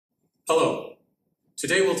Hello.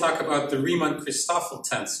 Today we'll talk about the Riemann Christoffel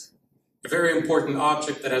tensor, a very important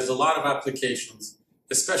object that has a lot of applications,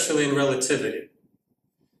 especially in relativity.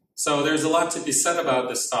 So there's a lot to be said about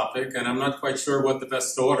this topic, and I'm not quite sure what the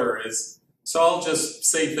best order is. So I'll just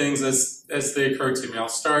say things as they occur to me. I'll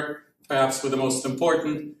start perhaps with the most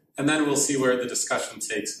important, and then we'll see where the discussion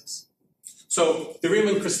takes us. So the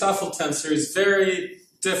Riemann Christoffel tensor is very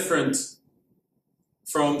different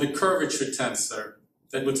from the curvature tensor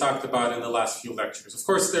that we talked about in the last few lectures. Of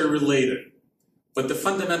course, they're related, but the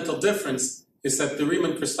fundamental difference is that the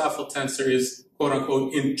Riemann Christoffel tensor is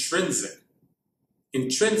quote-unquote intrinsic.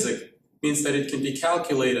 Intrinsic means that it can be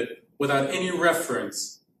calculated without any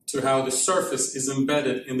reference to how the surface is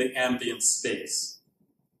embedded in the ambient space.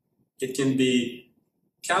 It can be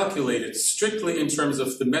calculated strictly in terms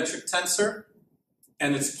of the metric tensor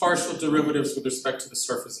and its partial derivatives with respect to the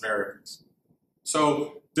surface variables.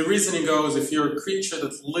 So the reasoning goes, if you're a creature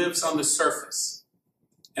that lives on the surface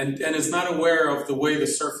and is not aware of the way the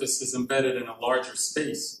surface is embedded in a larger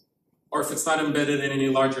space, or if it's not embedded in any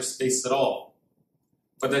larger space at all,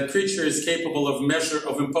 but that creature is capable of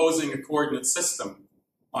imposing a coordinate system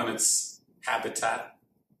on its habitat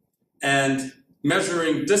and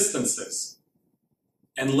measuring distances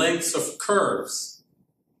and lengths of curves,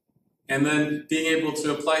 and then being able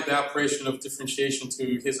to apply the operation of differentiation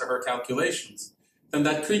to his or her calculations, then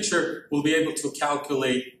that creature will be able to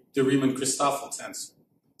calculate the Riemann Christoffel tensor.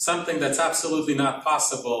 Something that's absolutely not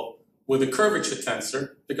possible with a curvature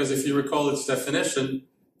tensor, because if you recall its definition,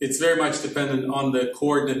 it's very much dependent on the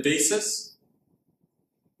coordinate basis,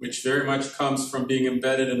 which very much comes from being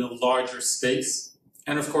embedded in a larger space,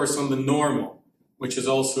 and of course on the normal, which is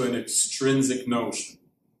also an extrinsic notion.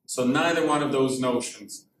 So neither one of those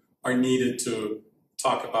notions are needed to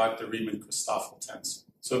talk about the Riemann Christoffel tensor.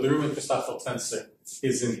 So the Riemann Christoffel tensor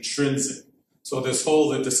is intrinsic. So this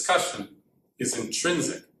whole discussion is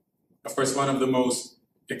intrinsic. Of course, one of the most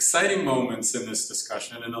exciting moments in this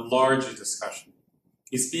discussion, in a larger discussion,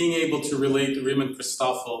 is being able to relate the Riemann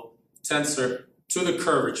Christoffel tensor to the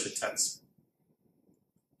curvature tensor.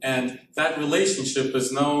 And that relationship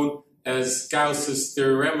is known as Gauss's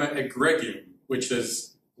Theorem egregium, which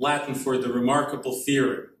is Latin for the remarkable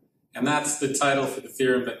theorem. And that's the title for the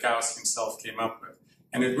theorem that Gauss himself came up with.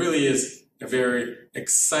 And it really is a very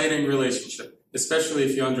exciting relationship, especially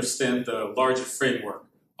if you understand the larger framework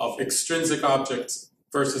of extrinsic objects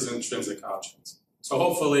versus intrinsic objects. So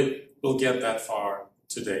hopefully we'll get that far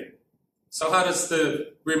today. So how does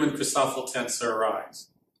the Riemann Christoffel tensor arise?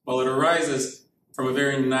 Well, it arises from a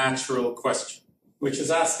very natural question, which is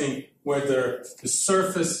asking whether the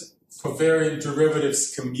surface covariant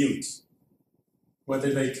derivatives commute.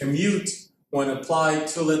 Whether they commute when applied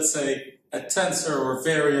to, let's say, a tensor or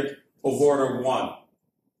variant of order 1.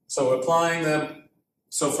 So applying them,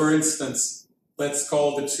 so for instance, let's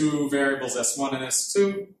call the two variables S1 and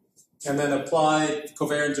S2, and then apply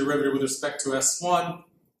covariant derivative with respect to S1,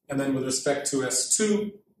 and then with respect to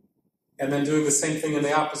S2, and then doing the same thing in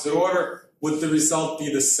the opposite order, would the result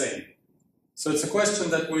be the same? So it's a question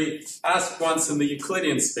that we asked once in the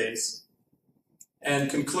Euclidean space, and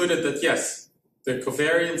concluded that yes, the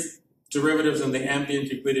covariant derivatives in the ambient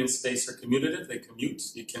Euclidean space are commutative. They commute.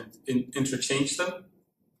 You can interchange them.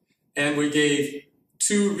 And we gave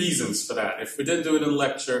two reasons for that. If we didn't do it in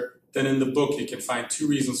lecture, then in the book you can find two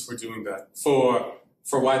reasons for doing that, for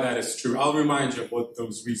why that is true. I'll remind you of what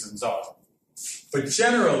those reasons are. But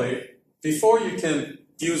generally, before you can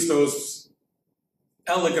use those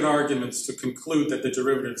elegant arguments to conclude that the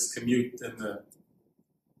derivatives commute in the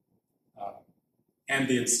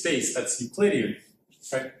ambient space, that's Euclidean,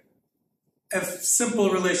 right? A simple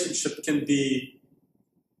relationship can be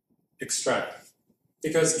extracted,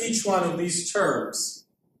 because each one of these terms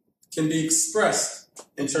can be expressed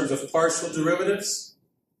in terms of partial derivatives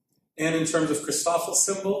and in terms of Christoffel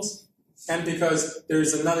symbols, and because there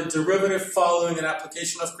is another derivative following an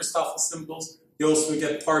application of Christoffel symbols, you also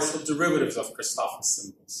get partial derivatives of Christoffel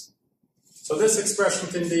symbols. So this expression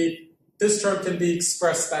can be, this term can be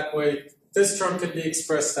expressed that way, this term can be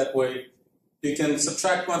expressed that way. You can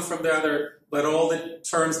subtract one from the other, let all the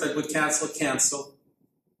terms that would cancel cancel.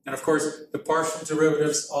 And of course, the partial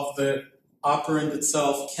derivatives of the operand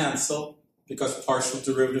itself cancel because partial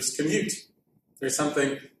derivatives commute. There's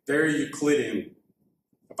something very Euclidean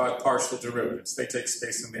about partial derivatives. They take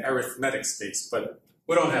space in the arithmetic space, but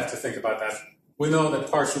we don't have to think about that. We know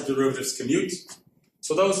that partial derivatives commute.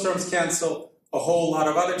 So those terms cancel, a whole lot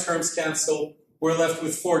of other terms cancel. We're left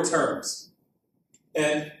with 4 terms.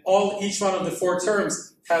 And each one of the 4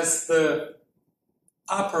 terms has the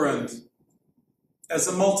operand as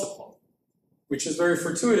a multiple, which is very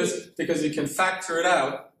fortuitous because you can factor it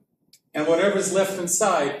out And whatever's left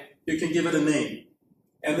inside, you can give it a name.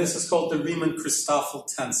 And this is called the Riemann Christoffel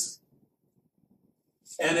Tensor.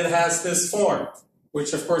 And it has this form,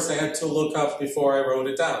 which of course I had to look up before I wrote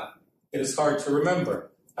it down. It is hard to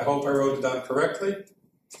remember. I hope I wrote it down correctly.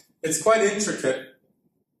 It's quite intricate,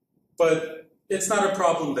 but it's not a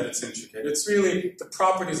problem that it's intricate. It's really the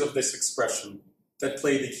properties of this expression that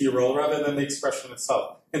play the key role rather than the expression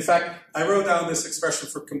itself. In fact, I wrote down this expression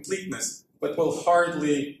for completeness, but will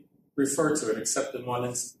hardly refer to it except in one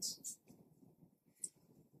instance.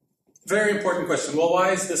 Very important question. Well,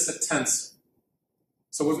 why is this a tensor?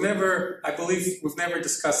 So I believe we've never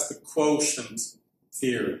discussed the quotient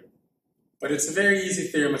theorem, but it's a very easy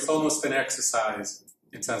theorem. It's almost an exercise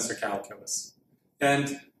in tensor calculus.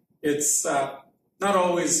 And it's not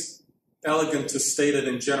always elegant to state it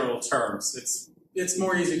in general terms. It's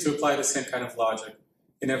more easy to apply the same kind of logic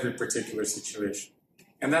in every particular situation.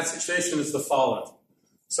 And that situation is the following.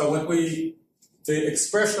 So the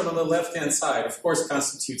expression on the left-hand side, of course,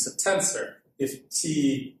 constitutes a tensor if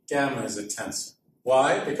T gamma is a tensor.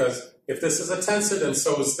 Why? Because if this is a tensor, then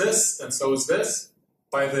so is this, and so is this,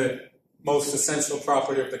 by the most essential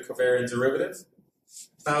property of the covariant derivative.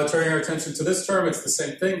 Now, turning our attention to this term, it's the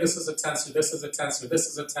same thing. This is a tensor, this is a tensor, this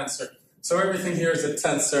is a tensor. So everything here is a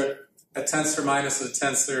tensor. A tensor minus a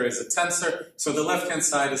tensor is a tensor. So the left-hand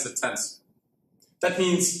side is a tensor. That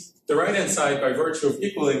means the right-hand side, by virtue of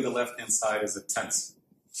equaling the left-hand side, is a tensor.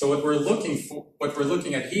 So what we're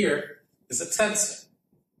looking at here is a tensor.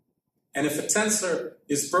 And if a tensor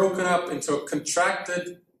is broken up into a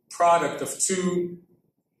contracted product of two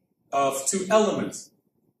elements,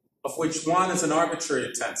 of which one is an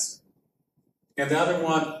arbitrary tensor, and the other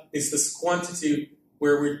one is this quantity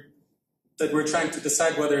that we're trying to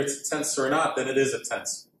decide whether it's a tensor or not, then it is a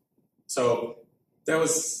tensor. So that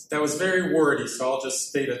was very wordy, so I'll just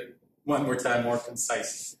state it one more time more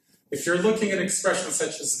concisely. If you're looking at expressions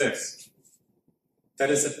such as this, that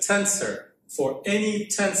is a tensor for any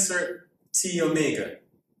tensor T omega,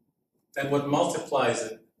 then what multiplies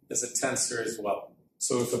it is a tensor as well.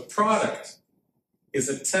 So if a product is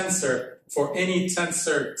a tensor for any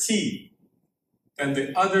tensor T, then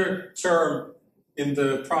the other term in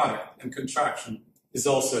the product and contraction is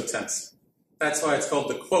also a tensor. That's why it's called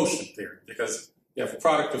the quotient theorem, because you have a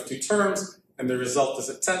product of two terms and the result is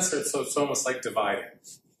a tensor, so it's almost like dividing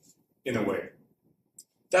in a way.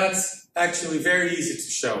 That's actually very easy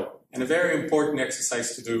to show and a very important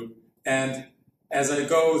exercise to do. And as I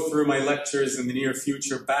go through my lectures in the near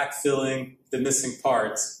future, backfilling the missing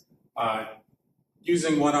parts,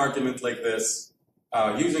 using one argument like this,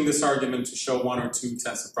 using this argument to show one or two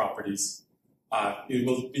tensor properties, it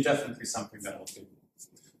will be definitely something that I'll do.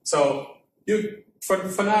 So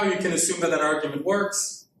for now, you can assume that argument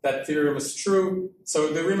works, that theorem is true.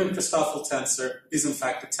 So the Riemann Christoffel tensor is in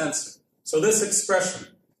fact a tensor. So this expression,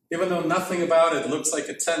 even though nothing about it looks like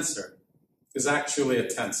a tensor, is actually a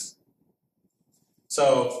tensor.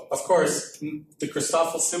 So, of course, the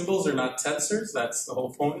Christoffel symbols are not tensors. That's the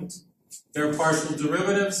whole point. Their partial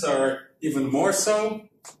derivatives are even more so.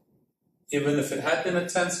 Even if it had been a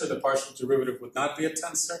tensor, the partial derivative would not be a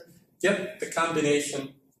tensor. Yet the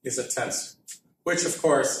combination is a tensor, which, of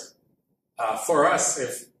course, for us,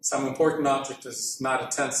 if some important object is not a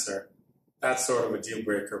tensor, that's sort of a deal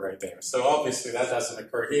breaker right there. So obviously that doesn't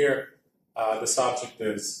occur here. This object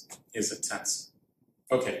is a tensor.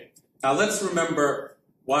 Okay. Now let's remember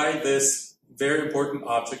why this very important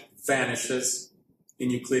object vanishes in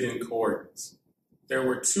Euclidean coordinates. There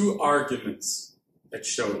were two arguments that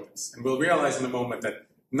showed this, and we'll realize in a moment that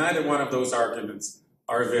neither one of those arguments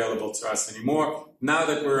are available to us anymore, now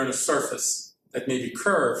that we're in a surface that may be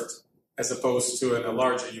curved as opposed to in a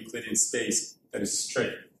larger Euclidean space that is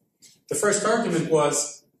straight. The first argument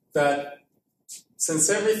was that since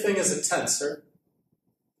everything is a tensor,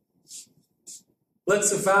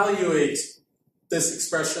 let's evaluate this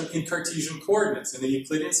expression in Cartesian coordinates. In the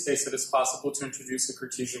Euclidean space, it is possible to introduce a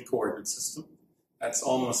Cartesian coordinate system. That's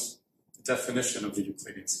almost the definition of the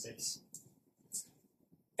Euclidean space.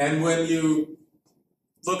 And when you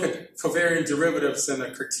look at covariant derivatives in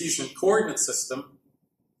a Cartesian coordinate system,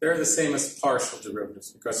 they're the same as partial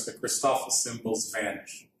derivatives because the Christoffel symbols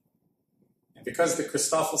vanish. And because the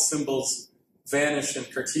Christoffel symbols vanish in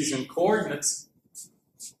Cartesian coordinates,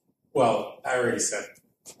 well, I already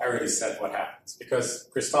said what happens. Because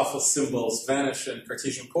Christoffel symbols vanish in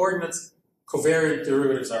Cartesian coordinates, covariant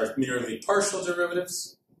derivatives are merely partial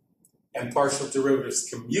derivatives, and partial derivatives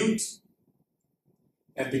commute.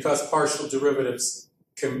 And because partial derivatives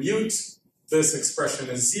commute, this expression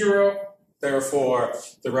is zero. Therefore,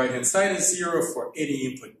 the right-hand side is zero for any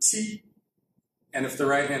input t. And if the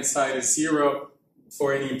right-hand side is zero,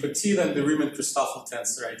 for any input t, then the Riemann Christoffel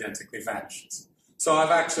tensor identically vanishes. So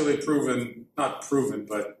I've actually not proven,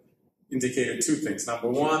 but indicated two things. Number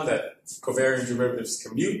one, that covariant derivatives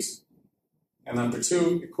commute. And number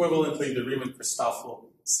two, equivalently, the Riemann Christoffel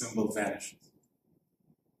symbol vanishes.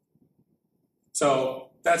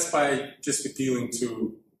 So that's by just appealing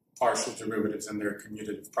to partial derivatives and their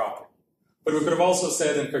commutative property. But we could have also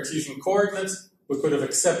said in Cartesian coordinates, we could have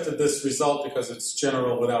accepted this result because it's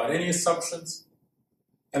general without any assumptions.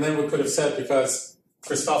 And then we could have said because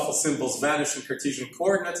Christoffel symbols vanish in Cartesian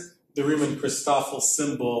coordinates, the Riemann Christoffel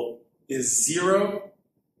symbol is 0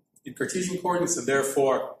 in Cartesian coordinates, and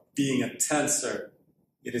therefore, being a tensor,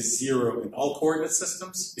 it is 0 in all coordinate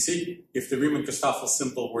systems. You see, if the Riemann Christoffel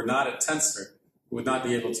symbol were not a tensor, we would not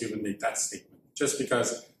be able to even make that statement. Just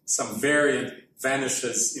because some variant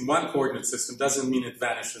vanishes in one coordinate system doesn't mean it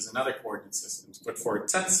vanishes in other coordinate systems. But for a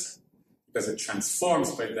tensor, because it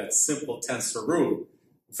transforms by that simple tensor rule,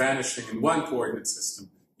 vanishing in one coordinate system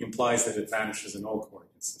implies that it vanishes in all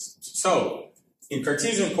coordinate systems. So, in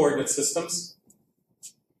Cartesian coordinate systems,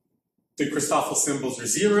 the Christoffel symbols are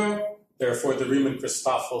 0, therefore the Riemann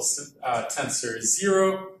Christoffel tensor is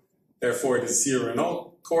 0, therefore it is 0 in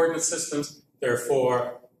all coordinate systems,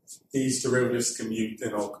 therefore these derivatives commute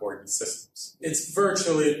in all coordinate systems. It's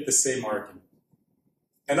virtually the same argument.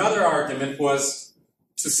 Another argument was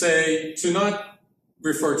to say, to not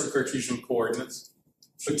refer to Cartesian coordinates,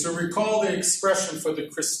 but to recall the expression for the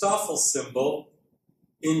Christoffel symbol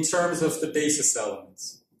in terms of the basis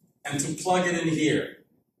elements, and to plug it in here.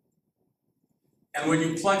 And when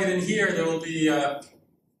you plug it in here, there will be a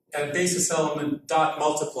basis element dot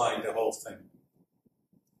multiplying the whole thing.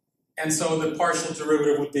 And so the partial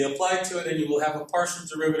derivative would be applied to it, and you will have a partial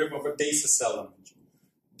derivative of a basis element.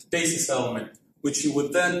 The basis element, which you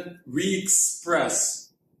would then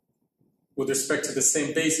re-express with respect to the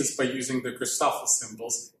same basis by using the Christoffel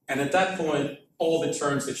symbols. And at that point, all the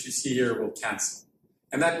terms that you see here will cancel.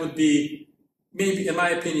 And that would be, maybe, in my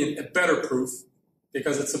opinion, a better proof,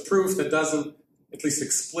 because it's a proof that doesn't, at least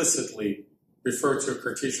explicitly, refer to a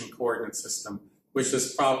Cartesian coordinate system, which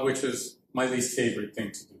is my least favorite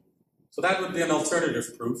thing to do. So that would be an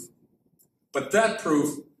alternative proof. But that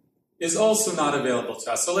proof is also not available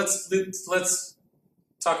to us. So let's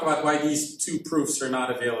talk about why these two proofs are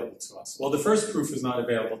not available to us. Well, the first proof is not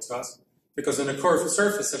available to us because in a curved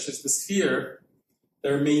surface such as the sphere,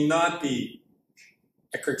 there may not be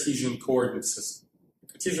a Cartesian coordinate system. A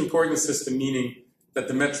Cartesian coordinate system meaning that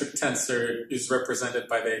the metric tensor is represented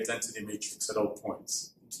by the identity matrix at all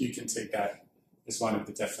points. So you can take that as one of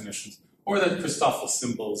the definitions. Or that Christoffel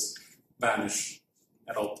symbols vanish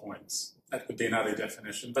at all points. That could be another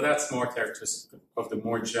definition, but that's more characteristic of the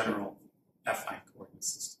more general affine coordinate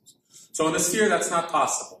systems. So in the sphere, that's not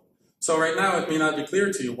possible. So right now, it may not be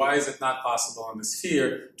clear to you, why is it not possible in the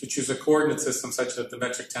sphere to choose a coordinate system such that the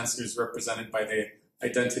metric tensor is represented by the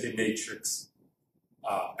identity matrix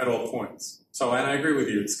at all points? So, and I agree with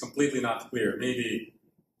you, it's completely not clear. Maybe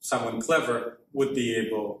someone clever would be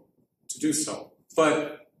able to do so.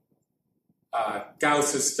 But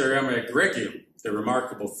Gauss's Theorem egregium, the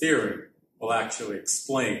remarkable theorem, will actually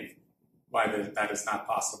explain why that is not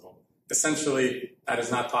possible. Essentially, that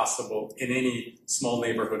is not possible in any small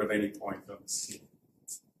neighborhood of any point on the sphere.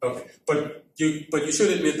 Okay, but you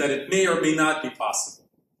should admit that it may or may not be possible.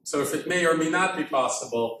 So if it may or may not be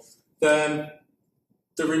possible, then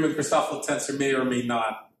the Riemann Christoffel tensor may or may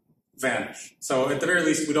not vanish. So at the very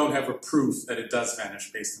least, we don't have a proof that it does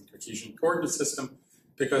vanish based on Cartesian coordinate system,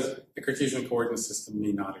 because the Cartesian coordinate system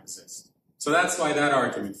may not exist. So that's why that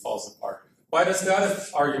argument falls apart. Why does the other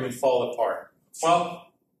argument fall apart? Well,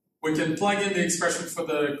 we can plug in the expression for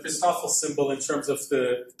the Christoffel symbol in terms of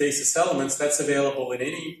the basis elements. That's available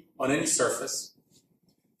on any surface.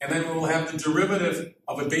 And then we will have the derivative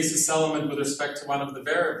of a basis element with respect to one of the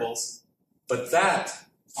variables. But that,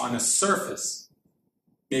 on a surface,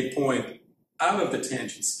 may point out of the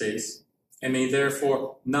tangent space and may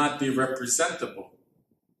therefore not be representable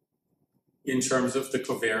in terms of the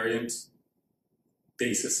covariant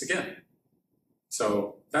basis again.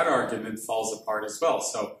 So that argument falls apart as well.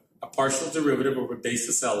 So a partial derivative of a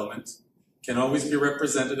basis element can always be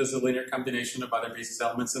represented as a linear combination of other basis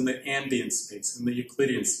elements in the ambient space, in the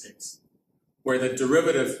Euclidean space, where the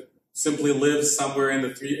derivative simply lives somewhere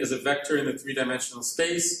as a vector in the three-dimensional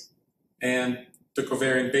space, and the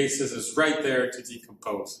covariant basis is right there to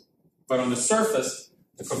decompose. But on the surface,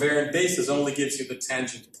 the covariant basis only gives you the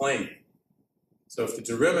tangent plane. So if the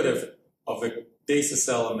derivative of a basis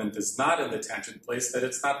element is not in the tangent place, then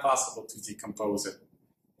it's not possible to decompose it.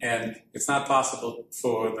 And it's not possible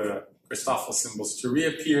for the Christoffel symbols to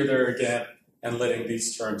reappear there again and letting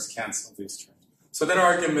these terms cancel these terms. So that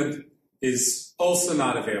argument is also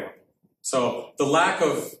not available. So the lack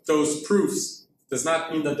of those proofs does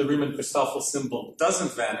not mean that the Riemann Christoffel symbol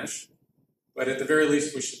doesn't vanish, but at the very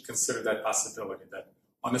least we should consider that possibility, that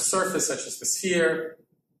on a surface such as the sphere,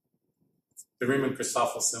 the Riemann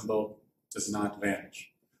Christoffel symbol does not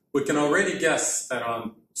vanish. We can already guess that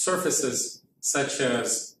on surfaces such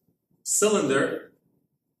as cylinder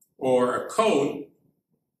or a cone,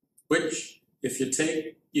 which if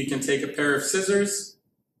you can take a pair of scissors,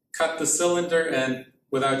 cut the cylinder, and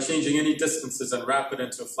without changing any distances, and wrap it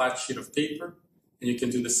into a flat sheet of paper. And you can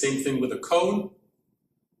do the same thing with a cone.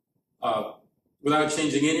 Without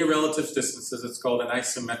changing any relative distances, it's called an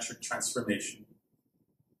isometric transformation.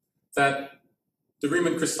 That the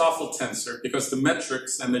Riemann Christoffel tensor, because the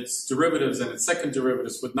metrics and its derivatives and its second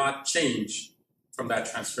derivatives would not change from that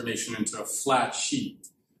transformation into a flat sheet,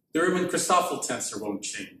 the Riemann Christoffel tensor won't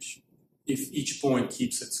change if each point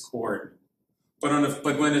keeps its coordinate.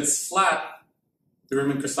 But when it's flat, the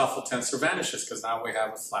Riemann Christoffel tensor vanishes because now we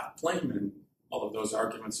have a flat plane and all of those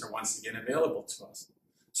arguments are once again available to us.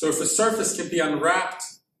 So if a surface can be unwrapped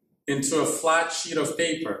into a flat sheet of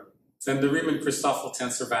paper, then the Riemann Christoffel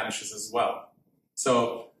tensor vanishes as well.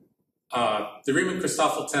 So the Riemann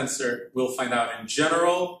Christoffel tensor, we'll find out in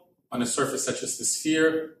general, on a surface such as the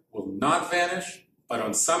sphere, will not vanish, but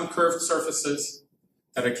on some curved surfaces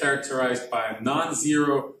that are characterized by a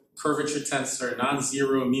non-zero curvature tensor,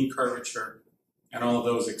 non-zero mean curvature, and all of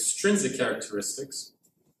those extrinsic characteristics,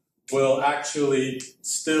 will actually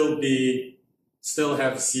still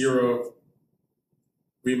have zero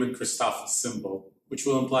Riemann Christoffel symbol, which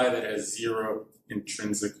will imply that it has zero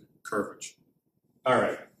intrinsic curvature. All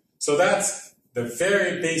right, so that's the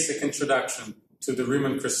very basic introduction to the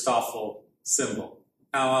Riemann Christoffel symbol.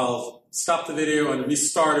 Now I'll stop the video and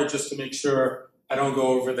restart it just to make sure I don't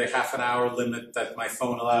go over the half-an-hour limit that my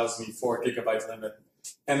phone allows me, 4 GB limit.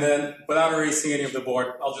 And then, without erasing any of the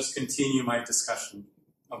board, I'll just continue my discussion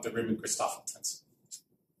of the Riemann Christoffel tensor.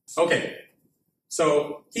 Okay,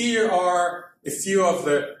 so here are a few of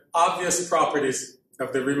the obvious properties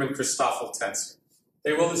of the Riemann Christoffel tensor.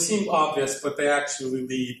 They will seem obvious, but they actually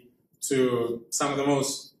lead to some of the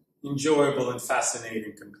most enjoyable and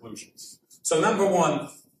fascinating conclusions. So number one,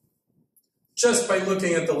 just by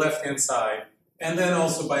looking at the left-hand side, and then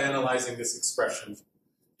also by analyzing this expression,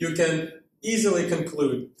 you can easily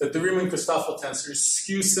conclude that the Riemann Christoffel tensor is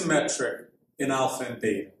skew symmetric in alpha and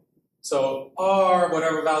beta. So r,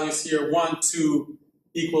 whatever values here, 1, 2,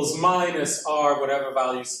 equals minus r, whatever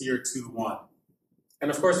values here, 2, 1. And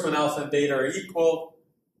of course, when alpha and beta are equal,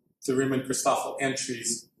 the Riemann Christoffel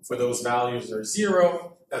entries for those values are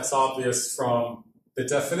 0. That's obvious from the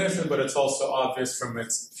definition, but it's also obvious from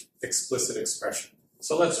its explicit expression.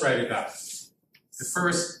 So let's write it down. The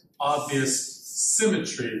first obvious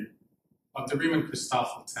symmetry of the Riemann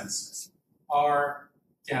Christoffel tensor, r,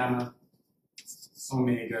 gamma,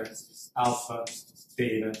 omega, alpha,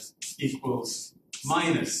 beta equals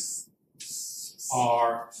minus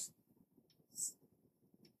r,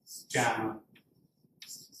 gamma,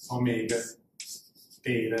 omega,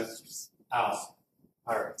 beta, alpha.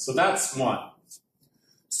 All right, so that's one.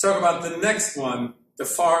 Let's talk about the next one, the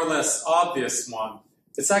far less obvious one.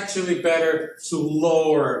 It's actually better to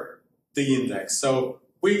lower the index. So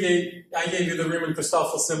I gave you the Riemann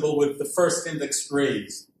Christoffel symbol with the first index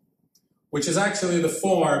raised, which is actually the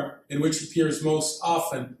form in which it appears most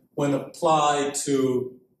often when applied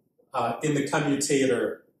to in the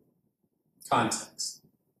commutator context.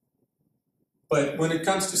 But when it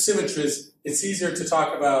comes to symmetries, it's easier to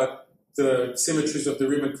talk about the symmetries of the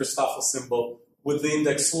Riemann Christoffel symbol with the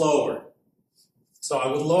index lower. So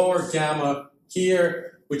I would lower gamma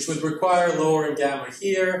here, which would require lowering gamma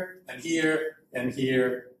here, and here, and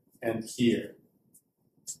here, and here.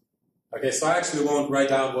 Okay, so I actually won't write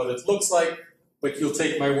down what it looks like, but you'll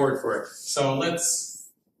take my word for it. So let's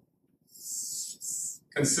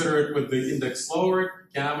consider it with the index lowered,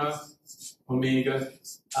 gamma, omega,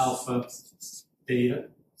 alpha, beta.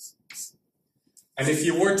 And if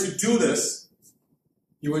you were to do this,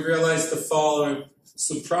 you would realize the following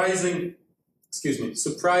surprising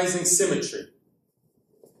symmetry.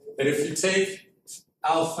 That if you take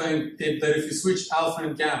alpha and that if you switch alpha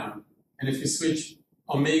and gamma, and if you switch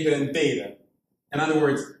omega and beta, in other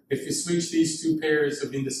words, if you switch these two pairs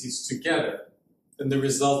of indices together, then the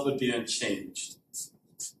result would be unchanged.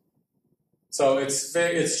 So it's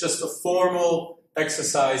just a formal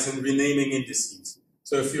exercise in renaming indices.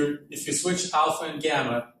 So if you switch alpha and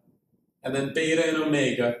gamma, and then beta and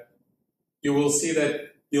omega, you will see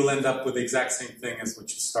that you'll end up with the exact same thing as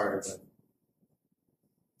what you started with.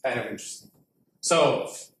 Kind of interesting.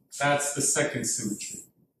 So that's the second symmetry.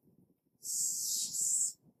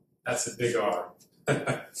 That's a big R.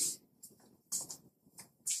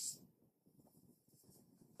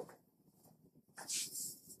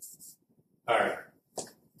 All right.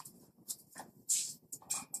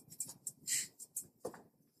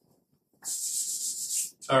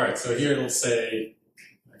 All right, so here it'll say,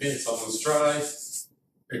 okay, it's almost dry.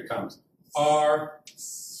 Here it comes. R,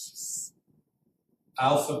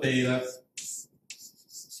 alpha, beta,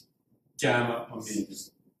 gamma, omega.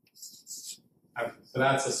 So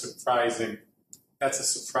that's a surprising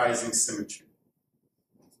symmetry.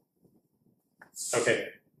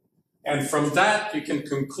 Okay, and from that you can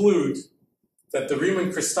conclude that the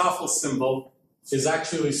Riemann Christoffel symbol is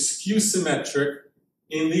actually skew symmetric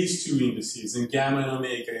in these two indices, in gamma and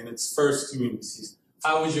omega, in its first two indices.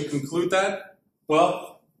 How would you conclude that?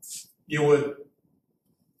 Well, you would,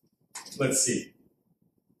 let's see,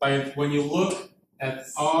 when you look at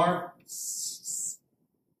R,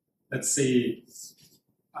 let's see,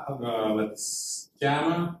 let's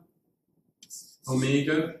gamma,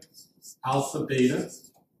 omega, alpha, beta.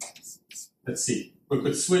 Let's see, we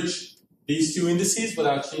could switch these two indices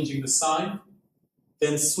without changing the sign.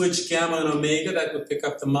 Then switch gamma and omega, that would pick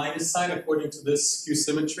up the minus sign according to this skew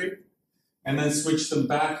symmetry. And then switch them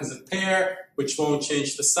back as a pair, which won't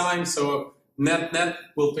change the sign. So net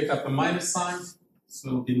will pick up the minus sign. So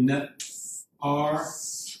it'll be net R,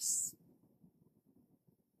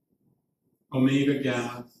 omega,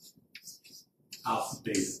 gamma, alpha,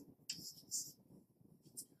 beta.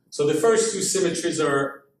 So the first two symmetries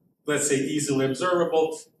are, let's say, easily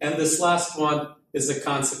observable. And this last one is a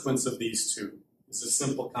consequence of these two. It's a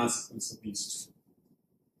simple consequence of these two.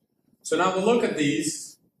 So now we'll look at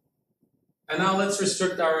these, and now let's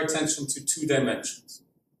restrict our attention to 2 dimensions.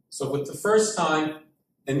 So with the first time,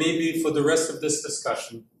 and maybe for the rest of this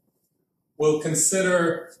discussion, we'll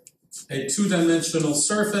consider a 2-dimensional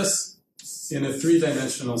surface in a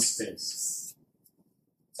 3-dimensional space.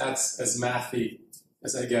 That's as mathy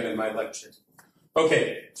as I get in my lecture.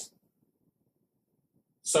 Okay,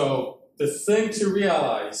 so the thing to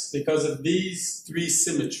realize, because of these 3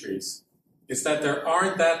 symmetries, is that there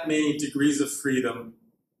aren't that many degrees of freedom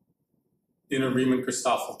in a Riemann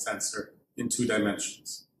Christoffel tensor in 2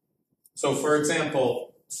 dimensions. So for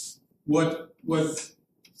example, what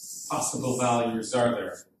possible values are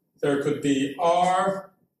there? There could be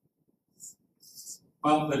R,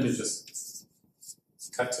 well, let me just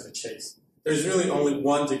cut to the chase. There's really only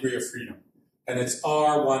 1 degree of freedom, and it's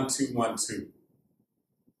R1212.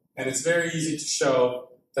 And it's very easy to show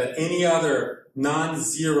that any other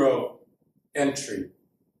non-zero entry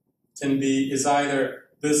is either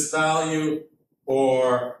this value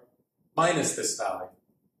or minus this value.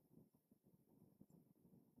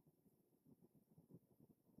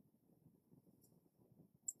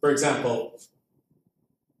 For example,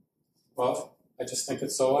 well, I just think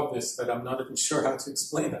it's so obvious that I'm not even sure how to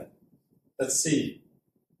explain that. Let's see.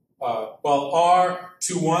 Well,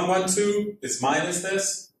 R2112 is minus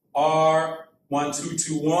this.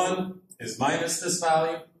 R1221 is minus this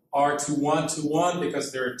value. R2121,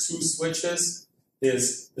 because there are 2 switches,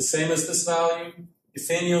 is the same as this value.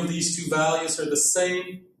 If any of these 2 values are the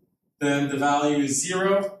same, then the value is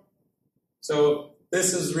 0. So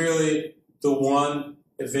this is really the 1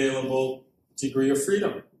 available degree of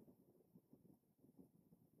freedom.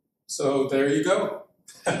 So there you go.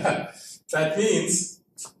 That means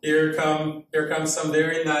here comes some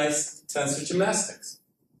very nice tensor gymnastics.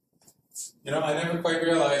 You know, I never quite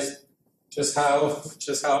realized just how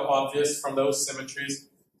obvious from those symmetries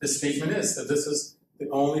this statement is, that this is the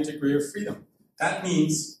only degree of freedom. That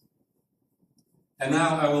means, and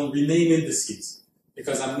now I will rename indices,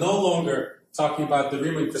 because I'm no longer talking about the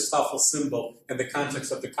Riemann Christoffel symbol in the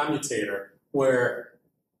context of the commutator, where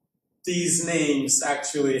these names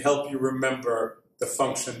actually help you remember the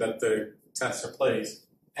function that the tensor plays,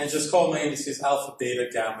 and just call my indices alpha, beta,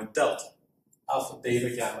 gamma, delta. Alpha, beta,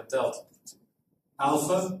 gamma, delta.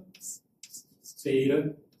 Alpha,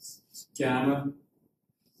 beta, gamma,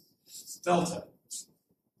 delta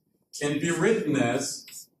can be written as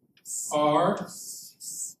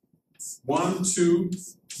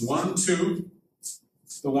R1212,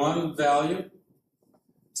 the 1 value,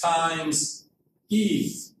 times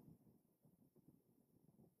E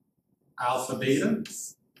alpha, beta.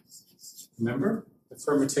 Remember the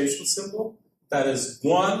permutation symbol? That is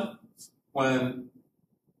 1 when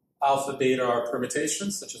alpha, beta are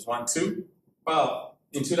permutations, such as 1, 2. Well,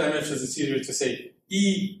 in 2 dimensions, it's easier to say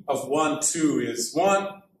E of 1, 2 is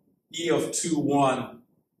 1, E of 2, 1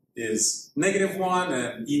 is -1,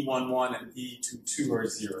 and E1, 1 and E2, 2 are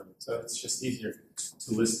 0. So it's just easier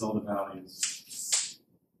to list all the values.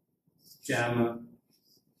 Gamma,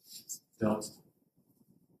 delta.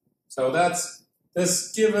 So that's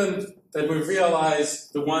this given that we realize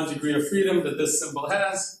the 1 degree of freedom that this symbol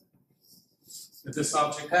has, that this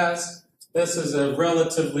object has. This is a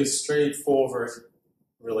relatively straightforward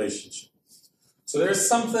relationship. So there's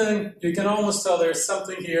something, you can almost tell there's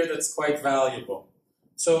something here that's quite valuable.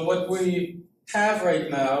 So what we have right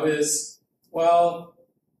now is, well,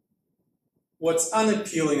 what's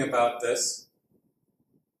unappealing about this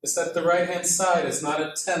is that the right-hand side is not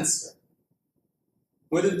a tensor.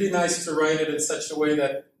 Would it be nice to write it in such a way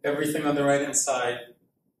that everything on the right-hand side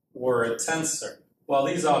were a tensor? Well,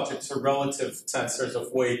 these objects are relative tensors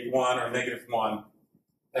of weight 1 or -1.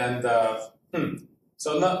 And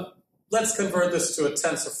so now, let's convert this to a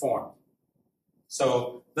tensor form.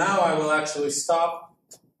 So now I will actually stop.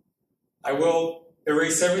 I will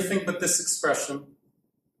erase everything but this expression.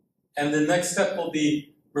 And the next step will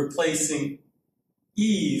be replacing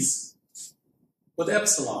e's with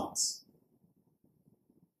epsilons.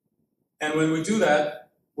 And when we do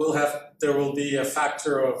that, there will be a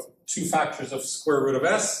factor of 2 factors of square root of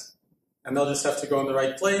s, and they'll just have to go in the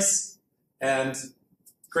right place, and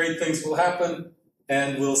great things will happen,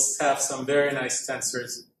 and we'll have some very nice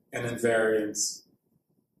tensors and invariants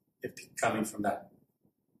coming from that.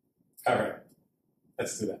 All right,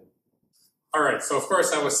 let's do that. All right, so of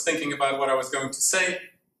course I was thinking about what I was going to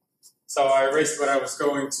say, so I erased what I was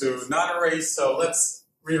going to not erase, so let's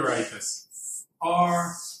rewrite this.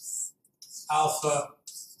 R, alpha,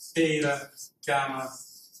 beta, gamma,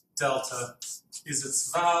 delta is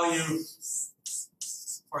its value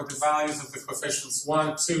for the values of the coefficients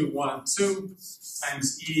 1, 2, 1, 2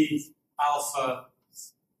 times E alpha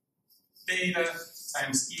beta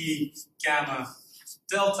times E gamma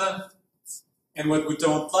delta. And what we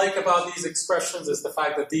don't like about these expressions is the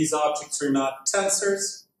fact that these objects are not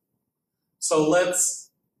tensors. So let's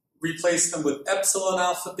replace them with epsilon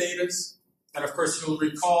alpha betas. And of course, you'll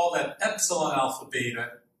recall that epsilon alpha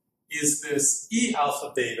beta is this E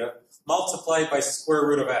alpha beta multiplied by square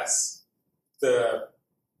root of s, the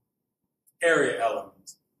area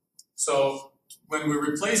element. So when we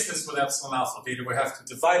replace this with epsilon alpha beta, we have to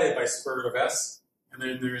divide it by square root of s, and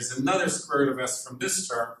then there is another square root of s from this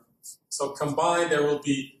term. So combined, there will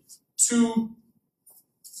be 2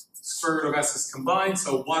 square root of s's combined,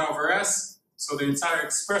 so 1 over s. So the entire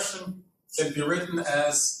expression can be written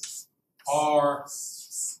as r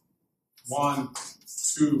 1,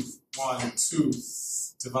 2, 1, 2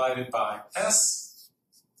 divided by s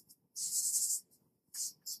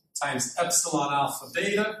times epsilon alpha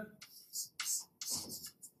beta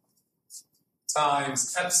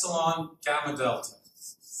times epsilon gamma delta.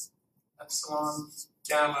 Epsilon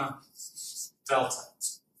gamma delta.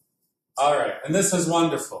 All right, and this is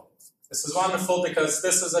wonderful. This is wonderful because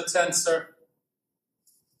this is a tensor,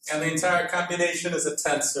 and the entire combination is a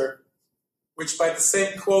tensor, which by the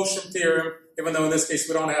same quotient theorem, even though in this case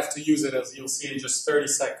we don't have to use it, as you'll see in just 30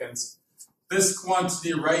 seconds, this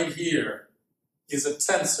quantity right here is a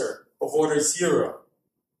tensor of order 0,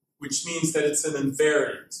 which means that it's an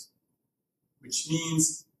invariant.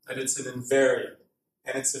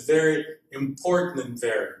 And it's a very important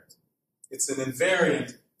invariant. It's an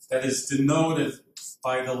invariant that is denoted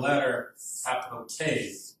by the letter capital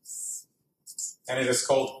K, and it is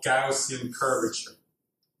called Gaussian curvature,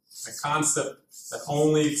 a concept that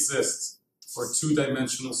only exists for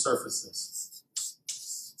 2-dimensional surfaces.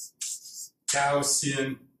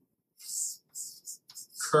 Gaussian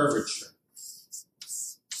curvature.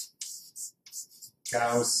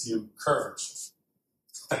 Gaussian curvature.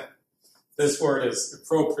 This word is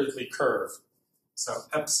appropriately curved. So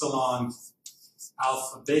epsilon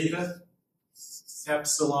alpha beta,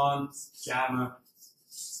 epsilon gamma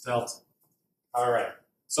delta. All right.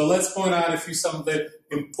 So let's point out some of the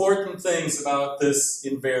important things about this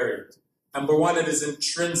invariant. Number one, it is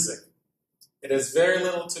intrinsic. It has very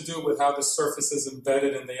little to do with how the surface is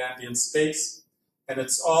embedded in the ambient space, and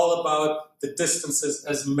it's all about the distances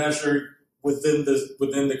as measured within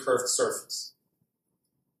the curved surface.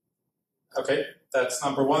 Okay, that's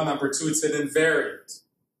number one. Number two, it's an invariant.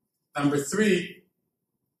 Number three,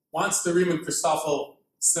 once the Riemann Christoffel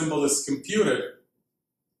symbol is computed,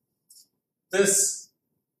 this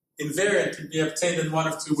invariant can be obtained in one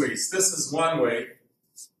of 2 ways. This is one way,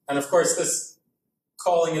 and of course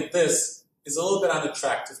calling it this is a little bit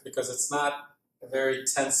unattractive because it's not a very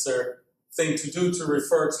tensor thing to do to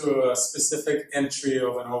refer to a specific entry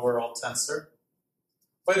of an overall tensor.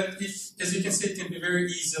 But as you can see, it can be very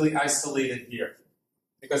easily isolated here.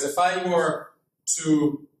 Because if I were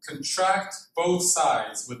to contract both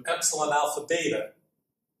sides with epsilon alpha beta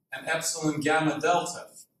and epsilon gamma delta,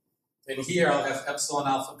 then here I'll have epsilon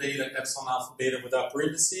alpha beta with upper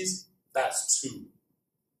indices. That's 2.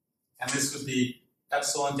 And this would be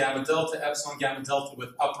epsilon gamma delta with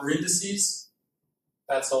upper indices.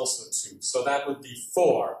 That's also 2. So that would be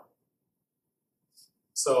 4.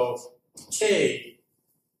 So K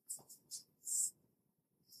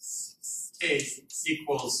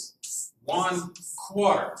equals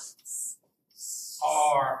 1/4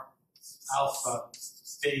 R alpha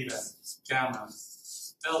beta gamma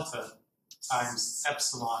delta times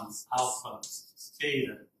epsilon alpha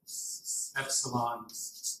beta epsilon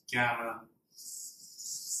gamma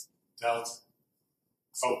delta.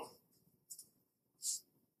 Oh.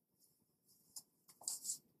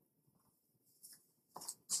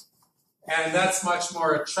 And that's much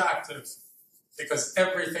more attractive because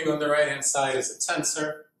everything on the right-hand side is a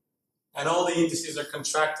tensor, and all the indices are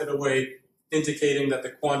contracted away, indicating that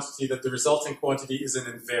the resulting quantity is an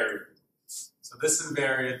invariant. So this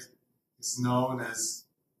invariant is known as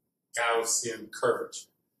Gaussian curvature.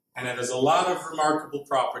 And it has a lot of remarkable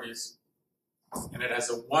properties, and it has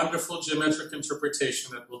a wonderful geometric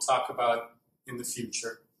interpretation that we'll talk about in the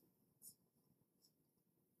future.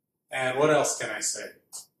 And what else can I say?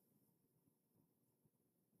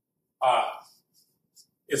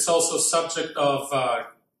 It's also subject of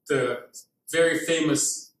the very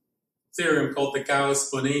famous theorem called the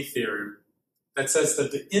Gauss-Bonnet theorem that says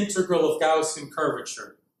that the integral of Gaussian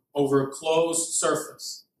curvature over a closed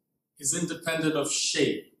surface is independent of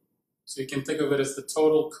shape. So you can think of it as the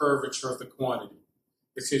total curvature of the quantity,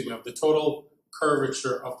 of the total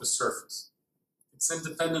curvature of the surface. It's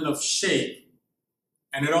independent of shape,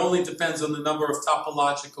 and it only depends on the number of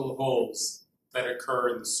topological holes that occur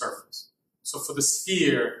in the surface. So for the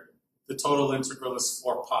sphere, the total integral is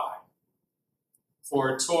 4 pi. For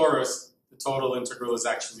a torus, the total integral is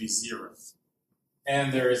actually 0.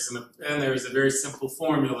 And there is a very simple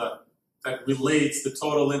formula that relates the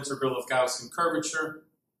total integral of Gaussian curvature,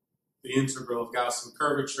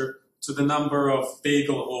 to the number of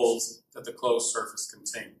bagel holes that the closed surface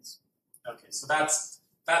contains. Okay, so that's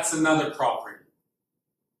another property.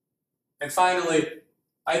 And finally,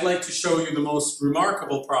 I'd like to show you the most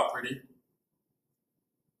remarkable property.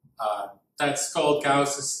 That's called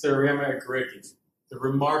Gauss's Theorem aggregate, the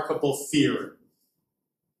remarkable theorem.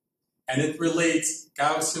 And it relates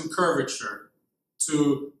Gaussian curvature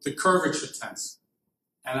to the curvature tensor.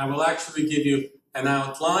 And I will actually give you an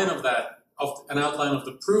outline of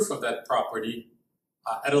the proof of that property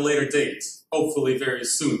at a later date, hopefully very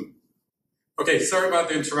soon. Okay, sorry about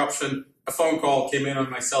the interruption. A phone call came in on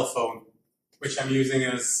my cell phone, which I'm using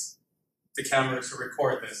as the camera to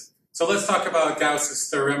record this. So let's talk about Gauss's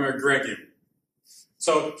Theorem aggregate.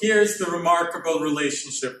 So here's the remarkable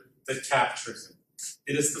relationship that captures it.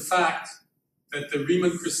 It is the fact that the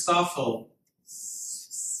Riemann Christoffel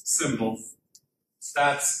symbol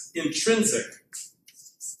that's intrinsic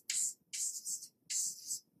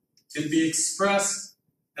can be expressed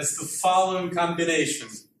as the following combination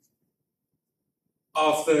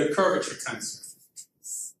of the curvature tensor.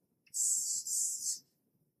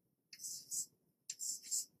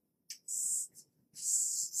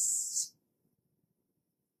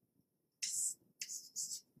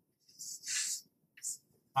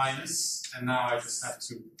 Minus, and now I just have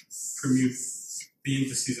to permute the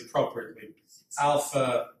indices appropriately.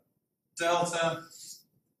 Alpha delta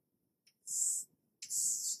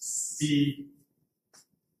B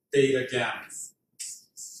beta gamma.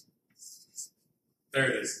 There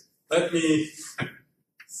it is. Let me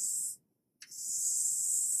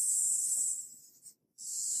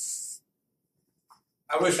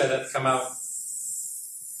I wish that had come out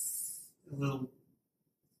a little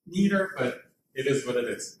neater, but it is what it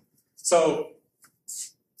is. So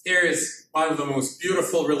here is one of the most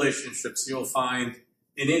beautiful relationships you'll find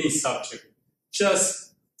in any subject,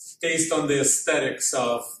 just based on the aesthetics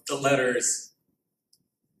of the letters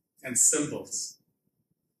and symbols.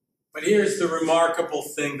 But here's the remarkable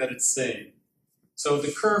thing that it's saying. So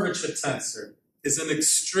the curvature tensor is an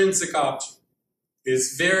extrinsic object. It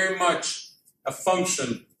is very much a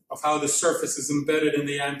function of how the surface is embedded in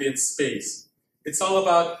the ambient space. It's all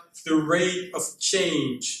about the rate of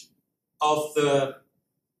change of the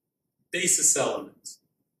basis element.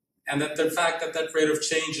 And that the fact that that rate of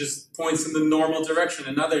change points in the normal direction,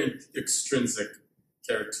 another extrinsic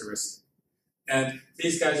characteristic. And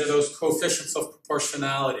these guys are those coefficients of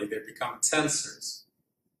proportionality. They become tensors,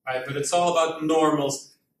 right? But it's all about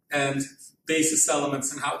normals and basis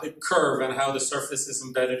elements and how they curve and how the surface is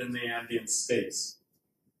embedded in the ambient space.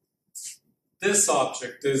 This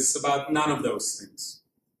object is about none of those things.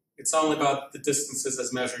 It's only about the distances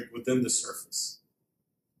as measured within the surface.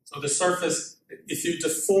 So the surface, if you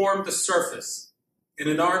deform the surface in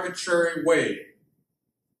an arbitrary way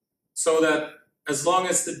so that as long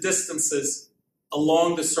as the distances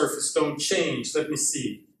along the surface don't change. Let me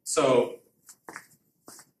see. So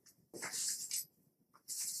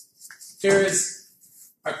here is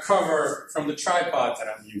a cover from the tripod that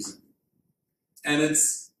I'm using. And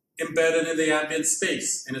it's embedded in the ambient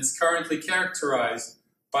space. And it's currently characterized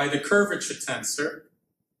by the curvature tensor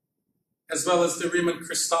as well as the Riemann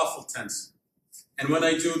Christoffel tensor. And when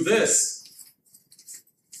I do this,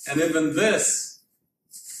 and even this,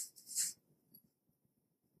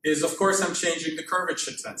 is of course I'm changing the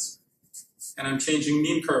curvature tensor. And I'm changing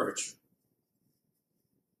mean curvature.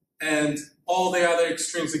 And all the other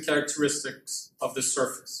extrinsic characteristics of the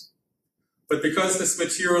surface. But because this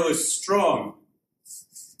material is strong,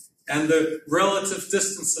 and the relative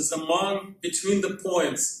distances between the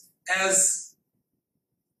points as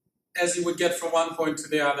you would get from one point to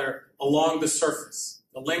the other along the surface,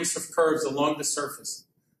 the lengths of curves along the surface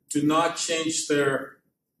do not change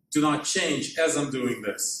as I'm doing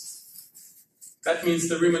this. That means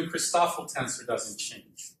the Riemann Christoffel tensor doesn't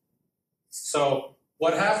change. So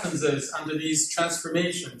what happens is, under these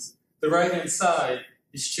transformations, the right-hand side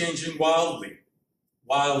is changing wildly.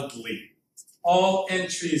 All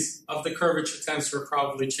entries of the curvature tensor are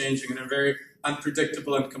probably changing in a very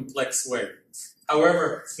unpredictable and complex way.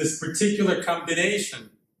 However, this particular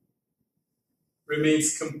combination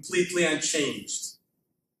remains completely unchanged.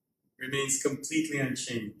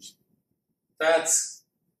 That's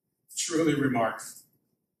truly remarkable.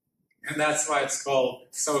 And that's why it's called,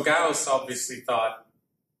 so Gauss obviously thought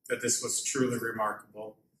that this was truly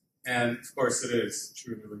remarkable. And of course it is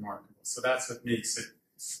truly remarkable. So that's what makes it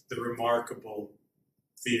the remarkable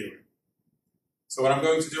theorem. So what I'm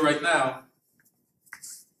going to do right now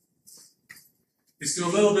is do a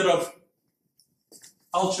little bit of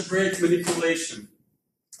algebraic manipulation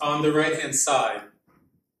on the right-hand side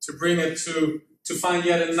to bring it to find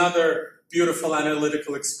yet another beautiful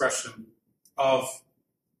analytical expression of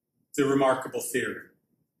the remarkable theorem.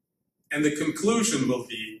 And the conclusion will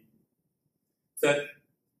be that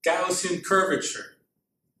Gaussian curvature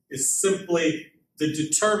is simply the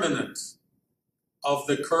determinant of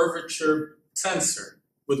the curvature tensor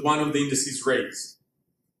with one of the indices raised.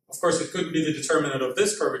 Of course, it couldn't be the determinant of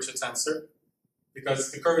this curvature tensor,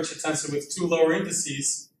 because the curvature tensor with two lower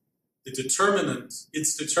indices, its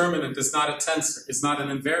determinant is not a tensor, is not an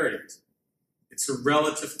invariant. It's a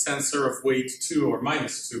relative tensor of weight 2 or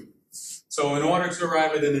minus 2. So in order to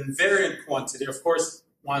arrive at an invariant quantity, of course,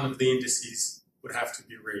 one of the indices would have to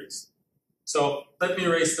be raised. So let me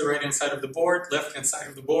erase the right-hand side of the board, left-hand side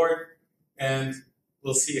of the board, and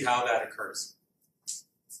we'll see how that occurs.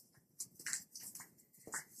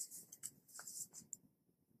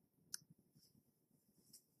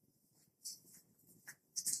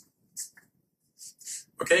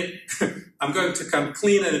 Okay, I'm going to come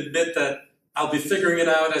clean and admit that I'll be figuring it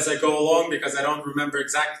out as I go along because I don't remember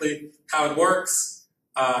exactly how it works.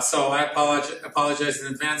 So I apologize in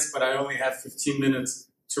advance, but I only have 15 minutes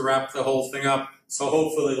to wrap the whole thing up, so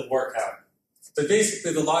hopefully it'll work out. But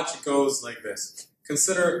basically the logic goes like this.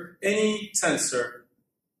 Consider any tensor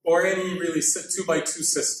or any really 2x2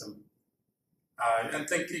 system. And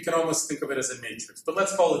you can almost think of it as a matrix, but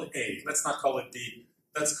let's call it A. Let's not call it B,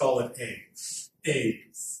 let's call it A. A.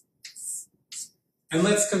 And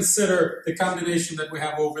let's consider the combination that we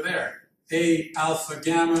have over there. A alpha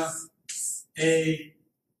gamma, A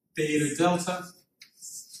beta delta,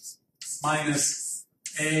 minus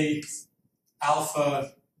A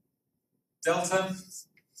alpha delta,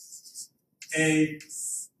 A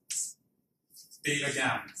beta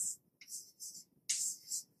gamma.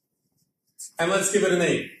 And let's give it a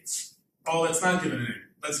name. Oh, let's not give it a name.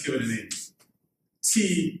 Let's give it a name.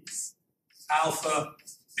 T alpha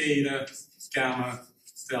beta gamma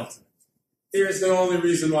delta. Here's the only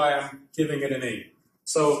reason why I'm giving it a name.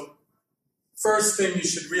 So first thing you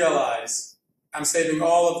should realize, I'm saving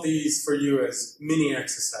all of these for you as mini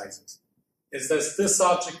exercises, is that this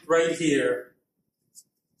object right here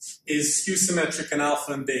is skew symmetric in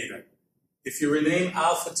alpha and beta. If you rename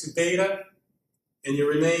alpha to beta and you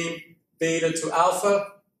rename beta to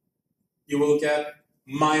alpha, you will get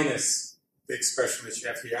minus the expression that you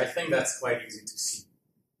have here. I think that's quite easy to see.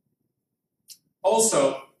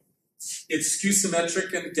 Also, it's skew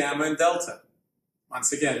symmetric in gamma and delta.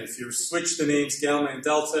 Once again, if you switch the names gamma and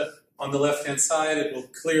delta on the left-hand side, it will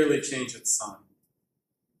clearly change its sign.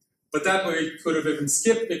 But that we could have even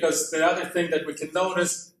skipped, because the other thing that we can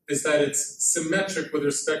notice is that it's symmetric with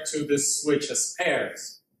respect to this switch as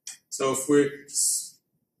pairs. So if we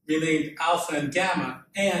renamed alpha and gamma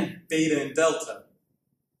and beta and delta,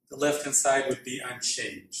 the left-hand side would be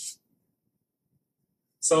unchanged.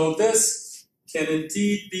 So this can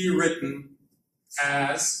indeed be written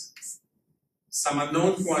as some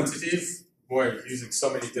unknown quantity, boy, we're using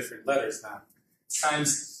so many different letters now,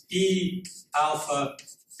 times E alpha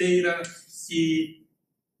beta E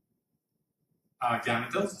gamma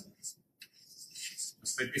delta,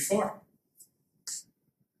 just like before.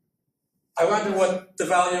 I wonder what the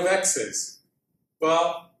value of x is.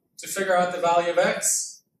 Well, to figure out the value of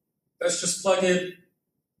x, let's just plug in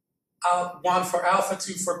 1 for alpha,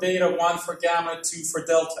 2 for beta, 1 for gamma, 2 for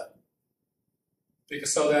delta.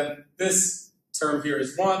 Because so then this term here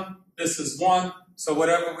is 1, this is 1, so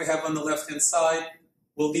whatever we have on the left-hand side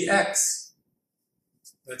will be x.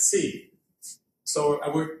 Let's see. So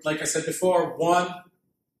like I said before, 1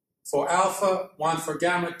 for alpha, 1 for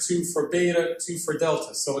gamma, 2 for beta, 2 for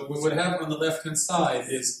delta. So what we would have on the left-hand side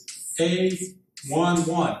is A1,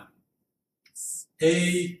 1,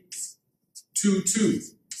 A2, 2,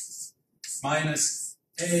 minus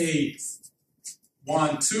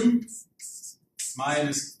A1, 2,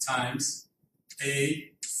 minus times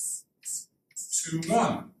A2,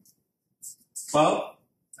 1. Well,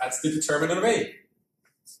 that's the determinant of A.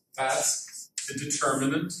 That's the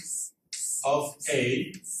determinant of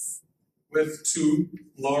A with 2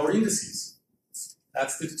 lower indices.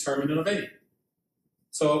 That's the determinant of A.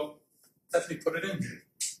 So let me put it in here.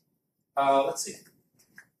 Let's see.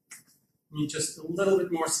 Need just a little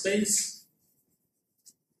bit more space.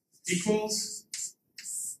 Equals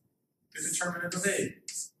the determinant of A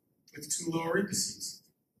with 2 lower indices.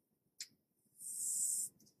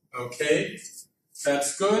 Okay,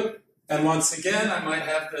 that's good. And once again, I might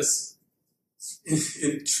have this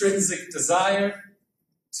intrinsic desire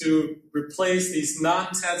to replace these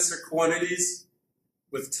non-tensor quantities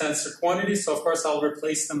with tensor quantities. So of course I'll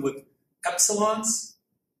replace them with epsilons,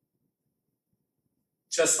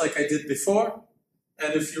 just like I did before.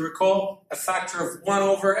 And if you recall, a factor of 1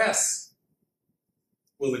 over s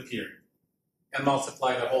will appear and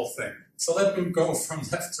multiply the whole thing. So let me go from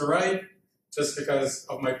left to right, just because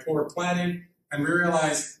of my poor planning, and we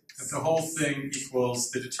realize that the whole thing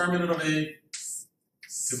equals the determinant of A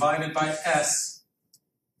divided by s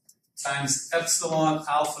times epsilon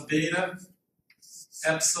alpha beta,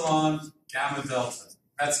 epsilon gamma delta.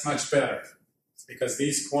 That's much better, because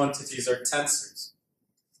these quantities are tensors.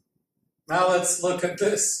 Now let's look at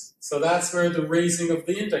this. So that's where the raising of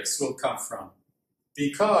the index will come from.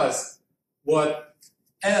 Because what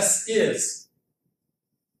S is,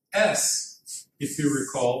 S, if you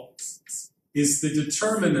recall, is the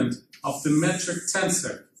determinant of the metric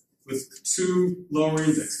tensor with 2 lower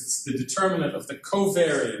indexes. It's the determinant of the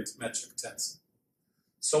covariant metric tensor.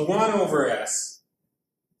 So 1 over S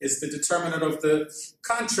is the determinant of the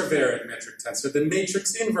contravariant metric tensor, the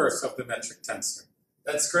matrix inverse of the metric tensor.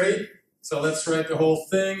 That's great. So let's write the whole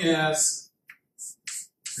thing as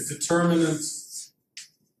the determinant,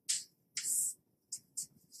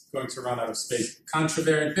 going to run out of space,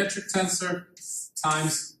 contravariant metric tensor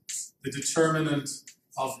times the determinant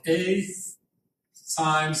of A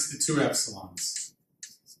times the 2 epsilons.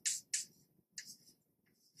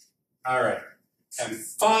 All right. And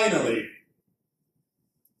finally,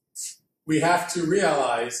 we have to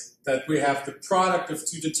realize that we have the product of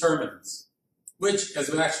 2 determinants, which, as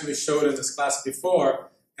we actually showed in this class before,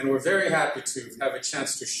 and we're very happy to have a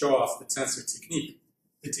chance to show off the tensor technique,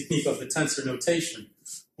 the technique of the tensor notation,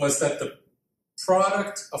 was that the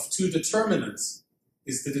product of 2 determinants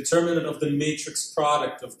is the determinant of the matrix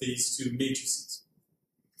product of these 2 matrices.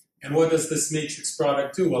 And what does this matrix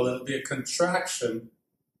product do? Well, it'll be a contraction.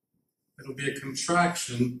 It'll be a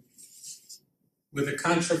contraction with a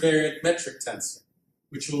contravariant metric tensor,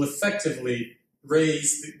 which will effectively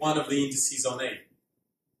raise one of the indices on A.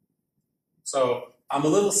 So I'm a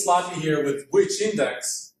little sloppy here with which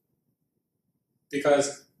index,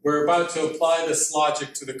 because we're about to apply this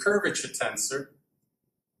logic to the curvature tensor.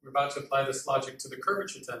 We're about to apply this logic to the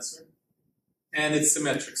curvature tensor, and it's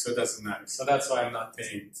symmetric, so it doesn't matter. So that's why I'm not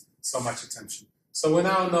paying so much attention. So we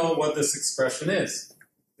now know what this expression is.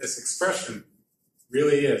 This expression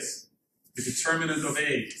really is the determinant of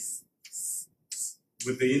A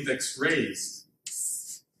with the index raised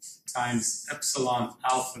times epsilon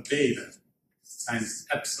alpha beta times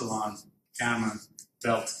epsilon gamma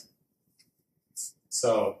delta.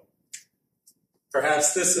 So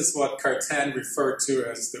perhaps this is what Cartan referred to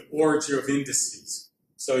as the orgy of indices.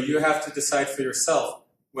 So you have to decide for yourself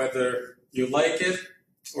whether you like it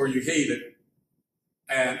or you hate it.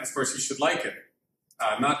 And of course you should like it,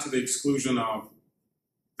 not to the exclusion of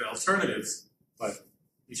the alternatives, but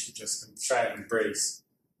you should just try and embrace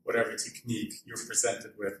whatever technique you're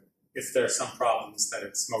presented with if there are some problems that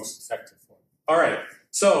it's most effective for. All right,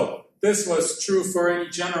 so this was true for any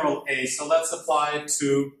general A, so let's apply it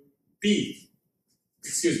to B.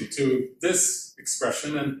 to this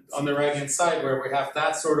expression, and on the right-hand side where we have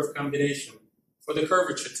that sort of combination for the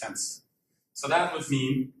curvature tensor. So that would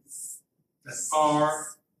mean that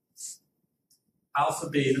R alpha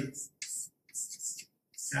beta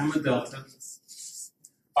gamma delta.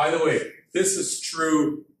 By the way, this is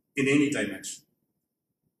true in any dimension.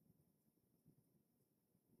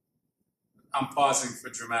 I'm pausing for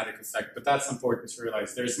dramatic effect, but that's important to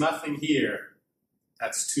realize. There's nothing here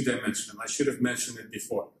that's two-dimensional. I should have mentioned it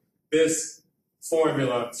before. This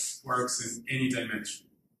formula works in any dimension.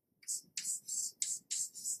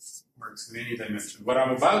 Works in any dimension. What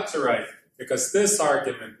I'm about to write, because this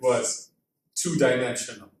argument was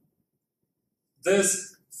two-dimensional,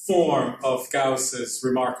 this form of Gauss's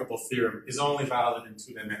remarkable theorem is only valid in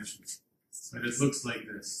two dimensions. So it looks like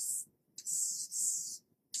this.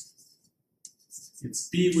 It's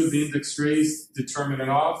B with the index raised, determinant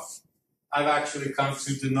of. I've actually come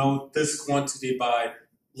to denote this quantity by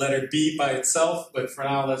letter B by itself, but for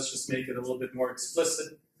now let's just make it a little bit more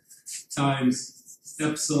explicit. Times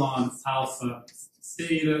epsilon alpha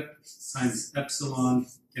beta times epsilon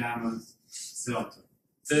gamma delta.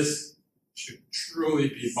 This should truly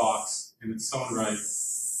be boxed in its own right,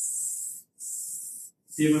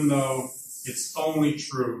 even though it's only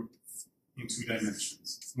true in two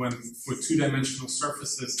dimensions, when with two-dimensional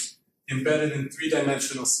surfaces embedded in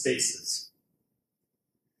three-dimensional spaces.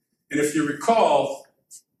 And if you recall,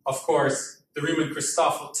 of course, the Riemann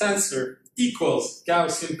Christoffel tensor equals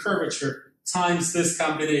Gaussian curvature times this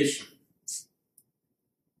combination.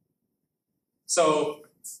 So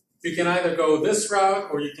you can either go this route,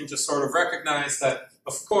 or you can just sort of recognize that,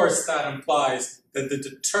 of course, that implies that the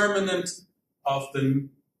determinant of the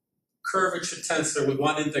curvature tensor with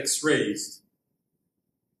one index raised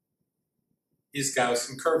is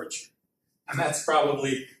Gaussian curvature. And that's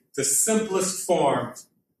probably the simplest form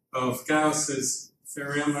of Gauss's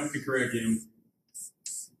Theorem egregium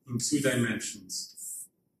in two dimensions.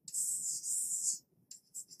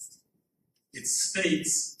 It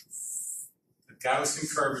states that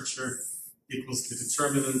Gaussian curvature equals the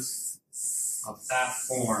determinant of that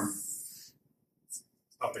form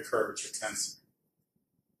of the curvature tensor.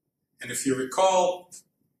 And if you recall,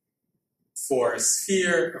 for a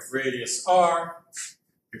sphere of radius r,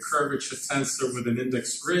 the curvature tensor with an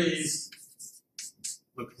index raised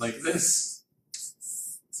looked like this.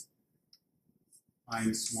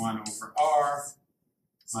 Minus 1 over r,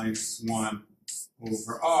 minus 1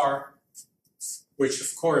 over r, which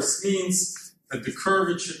of course means that the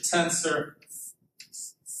curvature tensor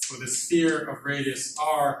for the sphere of radius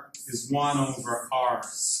r is 1 over r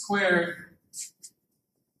squared.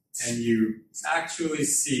 And you actually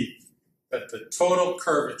see that the total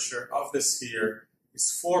curvature of the sphere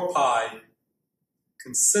is 4 pi,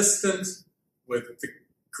 consistent with the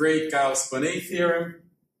great Gauss-Bonnet theorem,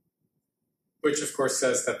 which of course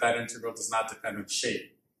says that that integral does not depend on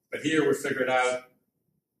shape. But here we figured out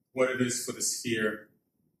what it is for the sphere,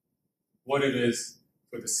 what it is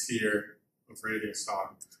for the sphere of radius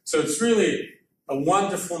r. So it's really a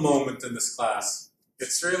wonderful moment in this class.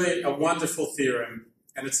 It's really a wonderful theorem.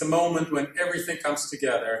 And it's a moment when everything comes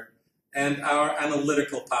together, and our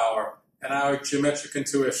analytical power, and our geometric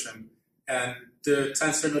intuition, and the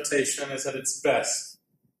tensor notation is at its best,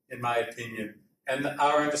 in my opinion, and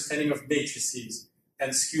our understanding of matrices,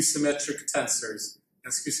 and skew-symmetric tensors,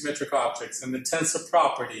 and skew-symmetric objects, and the tensor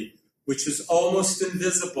property, which is almost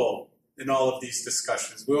invisible in all of these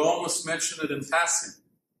discussions. We'll almost mention it in passing,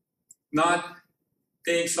 not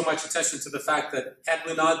paying so much attention to the fact that had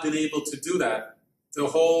we not been able to do that, the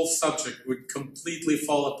whole subject would completely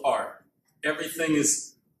fall apart. Everything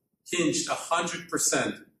is hinged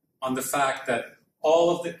 100% on the fact that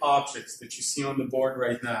all of the objects that you see on the board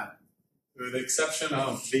right now, with the exception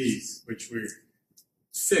of these, which we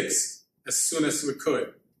fixed as soon as we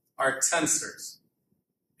could, are tensors.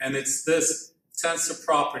 And it's this tensor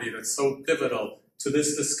property that's so pivotal to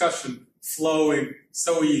this discussion flowing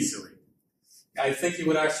so easily. I think you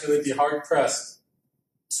would actually be hard-pressed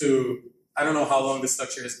to, I don't know how long this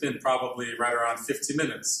lecture has been, probably right around 50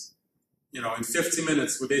 minutes. You know, in 50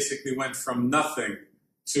 minutes, we basically went from nothing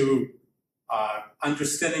to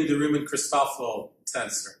understanding the Riemann Christoffel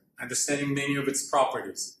tensor, understanding many of its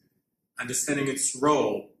properties, understanding its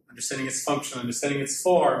role, understanding its function, understanding its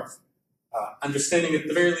form, understanding at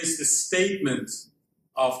the very least the statement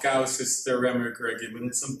of Gauss's Theorem egregium and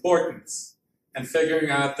its importance, and figuring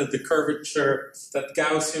out that the curvature, that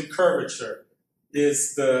Gaussian curvature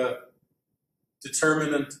is the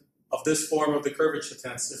determinant of this form of the curvature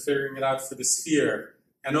tensor, figuring it out for the sphere,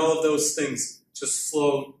 and all of those things just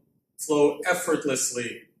flow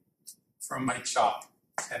effortlessly from my chop.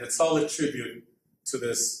 And it's all a tribute to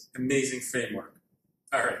this amazing framework.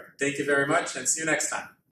 All right, thank you very much and see you next time.